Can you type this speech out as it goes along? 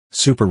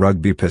Super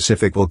Rugby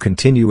Pacific will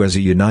continue as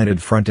a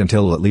united front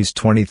until at least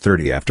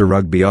 2030 after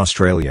Rugby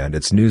Australia and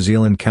its New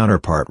Zealand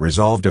counterpart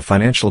resolved a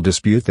financial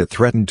dispute that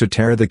threatened to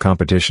tear the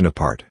competition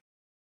apart.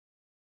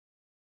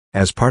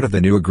 As part of the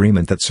new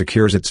agreement that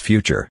secures its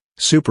future,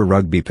 Super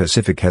Rugby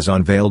Pacific has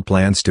unveiled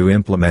plans to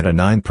implement a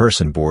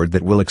 9-person board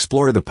that will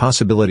explore the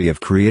possibility of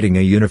creating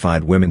a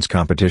unified women's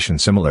competition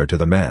similar to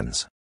the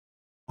men's.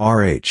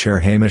 NZR-RA chair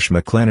Hamish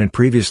McLennan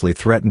previously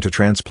threatened to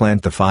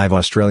transplant the 5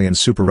 Australian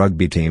Super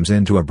Rugby teams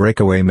into a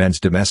breakaway men's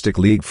domestic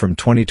league from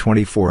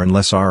 2024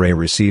 unless NZR-RA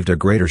received a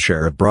greater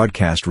share of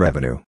broadcast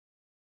revenue.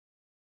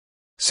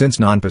 Since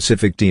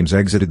non-Pacific teams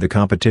exited the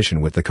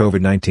competition with the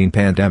COVID-19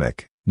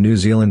 pandemic, New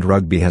Zealand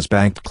Rugby has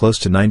banked close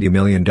to $90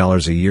 million a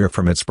year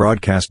from its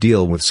broadcast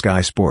deal with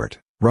Sky Sport,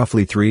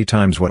 roughly 3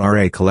 times what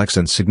NZR-RA collects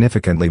and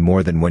significantly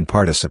more than when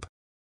participating.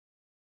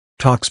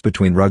 Talks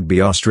between Rugby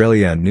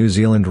Australia and New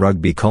Zealand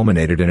Rugby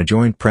culminated in a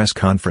joint press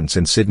conference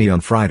in Sydney on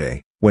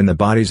Friday, when the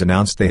bodies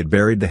announced they had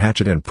buried the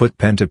hatchet and put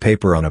pen to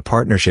paper on a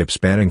partnership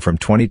spanning from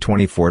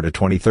 2024 to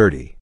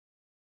 2030.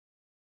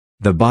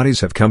 The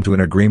bodies have come to an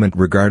agreement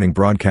regarding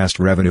broadcast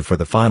revenue for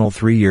the final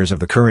 3 years of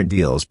the current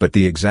deals, but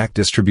the exact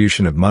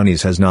distribution of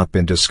monies has not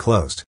been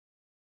disclosed.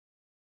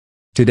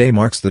 Today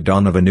marks the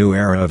dawn of a new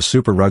era of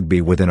Super Rugby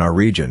within our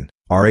region,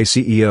 NZR-RA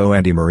CEO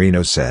Andy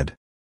Marino said.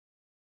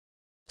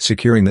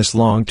 Securing this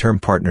long-term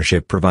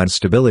partnership provides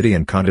stability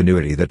and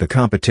continuity that the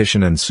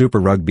competition and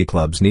Super Rugby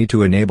clubs need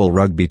to enable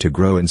rugby to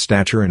grow in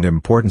stature and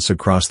importance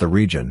across the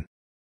region.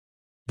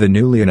 The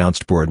newly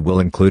announced board will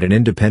include an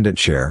independent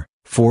chair,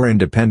 4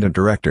 independent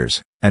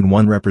directors, and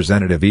 1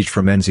 representative each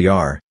from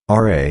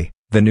NZR-RA,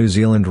 the New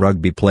Zealand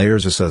Rugby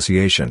Players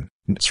Association,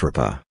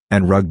 NZR-RA,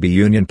 and Rugby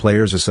Union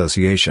Players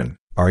Association,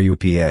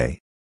 RUPA.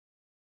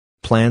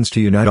 Plans to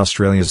unite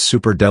Australia's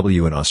Super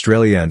W in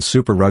Australia and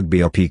Super Rugby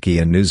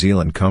LPK in New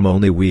Zealand come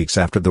only weeks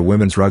after the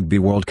Women's Rugby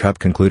World Cup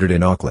concluded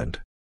in Auckland.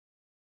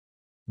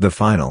 The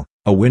final,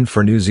 a win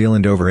for New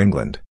Zealand over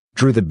England,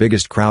 drew the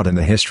biggest crowd in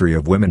the history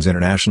of women's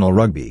international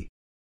rugby.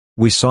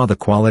 "We saw the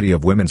quality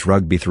of women's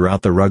rugby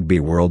throughout the Rugby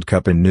World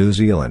Cup in New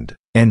Zealand,"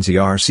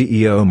 NZR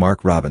CEO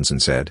Mark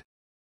Robinson said.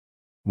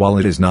 While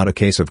it is not a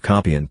case of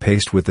copy and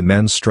paste with the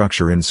men's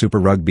structure in Super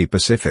Rugby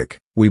Pacific,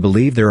 we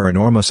believe there are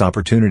enormous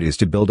opportunities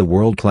to build a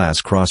world-class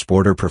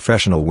cross-border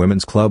professional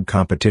women's club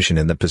competition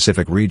in the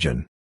Pacific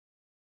region.